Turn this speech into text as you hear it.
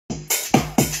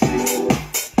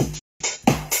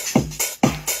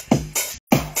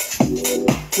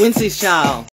Wednesday's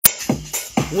child.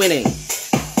 Winning.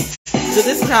 So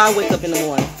this is how I wake up in the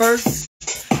morning. First,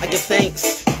 I give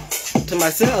thanks to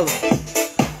myself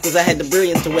because I had the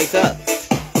brilliance to wake up.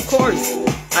 Of course,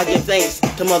 I give thanks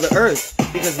to Mother Earth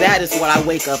because that is what I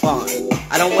wake up on.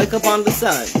 I don't wake up on the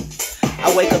sun.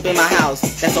 I wake up in my house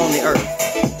that's on the earth.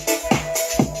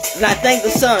 And I thank the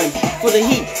sun for the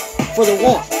heat, for the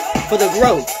warmth, for the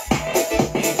growth,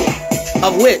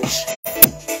 of which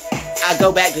I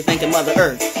go back to thanking Mother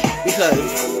Earth because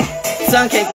the sun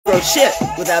can't grow shit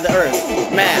without the earth.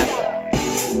 Math.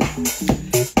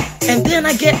 And then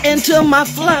I get into my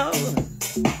flow.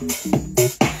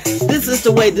 This is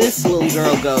the way this little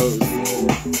girl goes.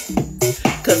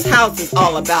 Cause house is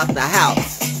all about the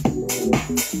house.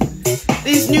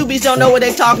 These newbies don't know what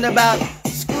they're talking about.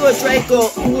 Screw a Draco,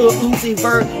 Lil Uzi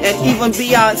Vert, and even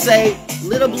Beyonce.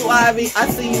 Little Blue Ivy, I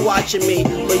see you watching me.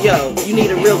 But yo, you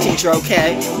need a real teacher,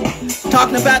 okay?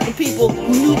 Talking about the people who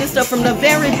knew this stuff from the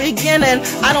very beginning.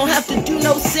 I don't have to do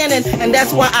no sinning, and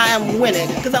that's why I am winning.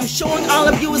 Because I'm showing all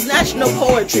of you it's National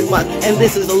Poetry Month, and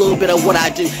this is a little bit of what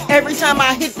I do. Every time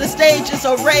I hit the stage, it's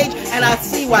a rage, and I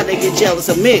see why they get jealous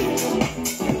of me.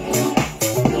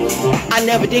 I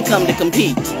never did come to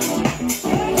compete.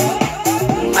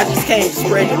 I just came to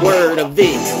spread the word of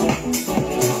V.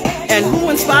 And who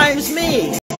inspires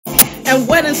me? And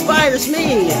what inspires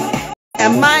me?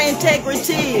 And my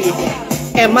integrity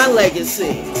and my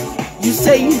legacy. You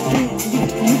say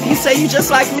you say you just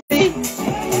like me?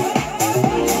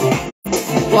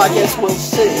 Well, I guess we'll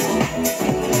see.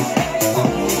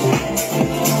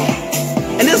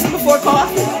 And this is before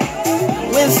coffee.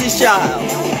 Wednesday's child.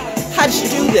 How did she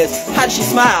do this? How did she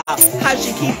smile? How did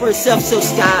she keep herself so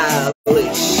stylish?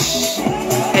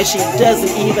 And she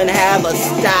doesn't even have a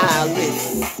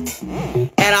stylist.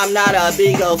 And I'm not a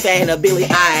big old fan of Billie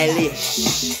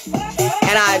Eilish.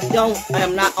 And I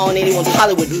am not on anyone's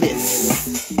Hollywood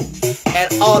list.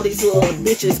 And all these little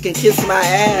bitches can kiss my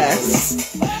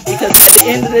ass. Because at the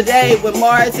end of the day, when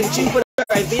Mars and Jupiter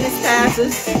and Venus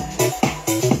passes,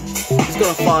 it's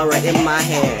gonna fall right in my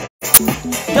hand.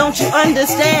 Don't you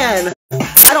understand?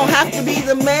 I don't have to be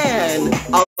the man,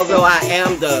 although I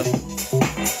am the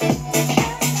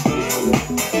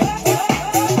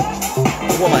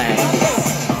woman.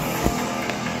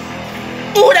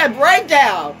 Ooh, that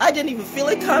breakdown! I didn't even feel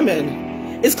it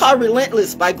coming. It's called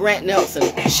Relentless by Grant Nelson.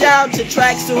 Shout out to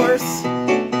Track Source.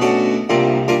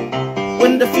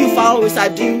 One of the few followers I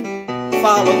do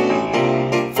follow,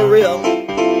 for real,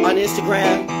 on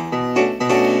Instagram.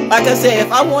 Like I said,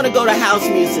 if I want to go to house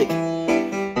music,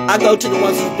 I go to the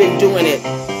ones who've been doing it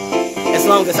as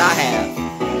long as I have.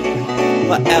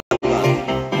 Forever.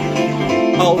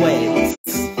 Always.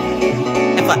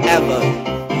 And forever.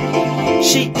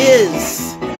 She is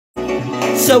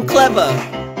so clever.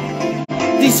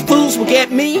 These fools will get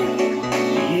me?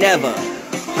 Never.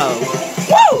 Ho.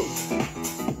 Woo!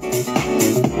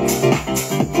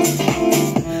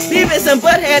 Beavis and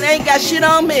Butthead ain't got shit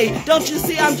on me. Don't you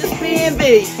see I'm just being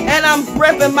me? And I'm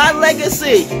repping my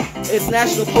legacy. It's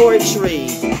National Poetry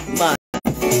Month.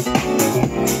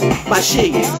 By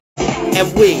she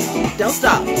and we. Don't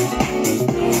stop.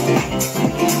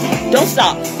 Don't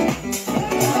stop.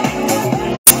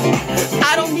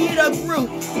 I don't need a group.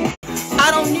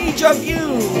 I don't need your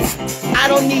views. I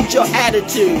don't need your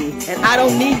attitude. And I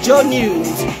don't need your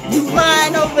news. You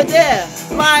lying over there.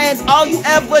 Lying's all you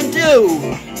ever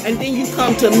do. And then you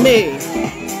come to me.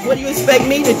 What do you expect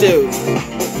me to do?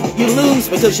 You lose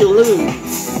because you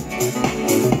lose.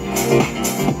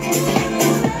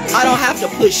 I don't have to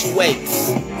push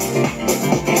weights.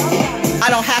 I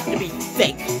don't have to be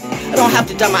fake. I don't have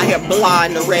to dye my hair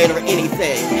blonde or red or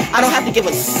anything. I don't have to give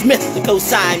a Smith to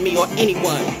co-sign me or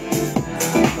anyone.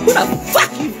 Who the fuck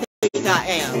you think I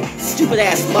am? Stupid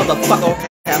ass motherfucker.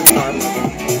 I'm sorry.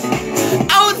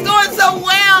 I was going so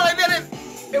well and then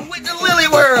it went to Lily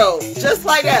World. Just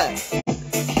like that.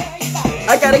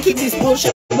 I gotta keep these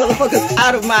bullshit motherfuckers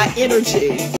out of my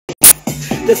energy.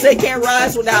 Because they can't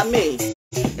rise without me.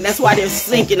 And that's why they're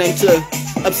sinking into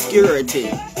obscurity.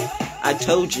 I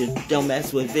told you, don't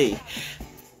mess with V.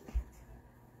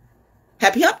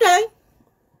 Happy Hump Day.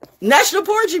 National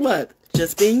Poetry Month.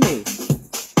 Just being me.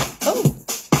 Oh.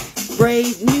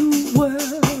 Brave new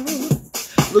world.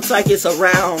 Looks like it's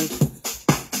around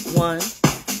 1,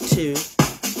 2,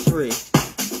 3.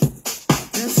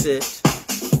 That's it.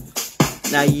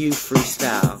 Now you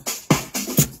freestyle.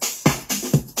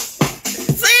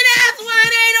 See, that's why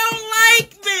they don't like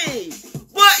me.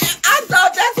 But I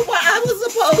thought that's what I was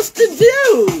supposed to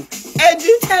do.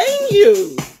 Entertain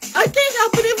you. I can't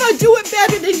help it if I do it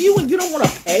better than you and you don't want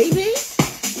to pay me.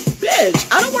 Bitch,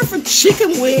 I don't work for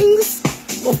chicken wings.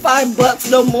 For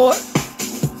 $5 no more.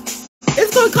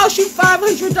 It's going to cost you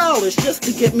 $500 just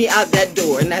to get me out that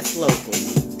door, and that's local.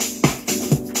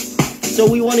 So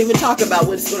we won't even talk about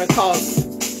what it's going to cost.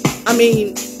 I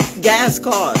mean, gas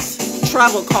costs,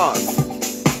 travel costs,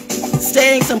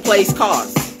 staying someplace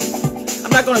costs.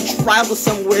 I'm not going to travel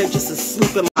somewhere just to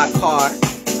sleep in my car.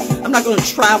 I'm not going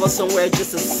to travel somewhere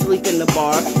just to sleep in the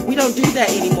bar. We don't do that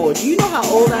anymore. Do you know how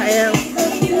old I am?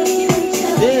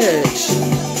 Bitch.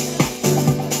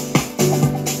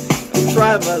 I'm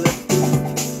trying, brother.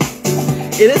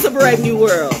 It is a brave new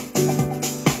world.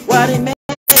 Why they mad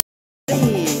at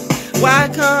me? Why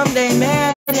come they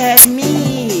mad at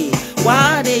me?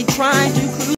 Why they trying to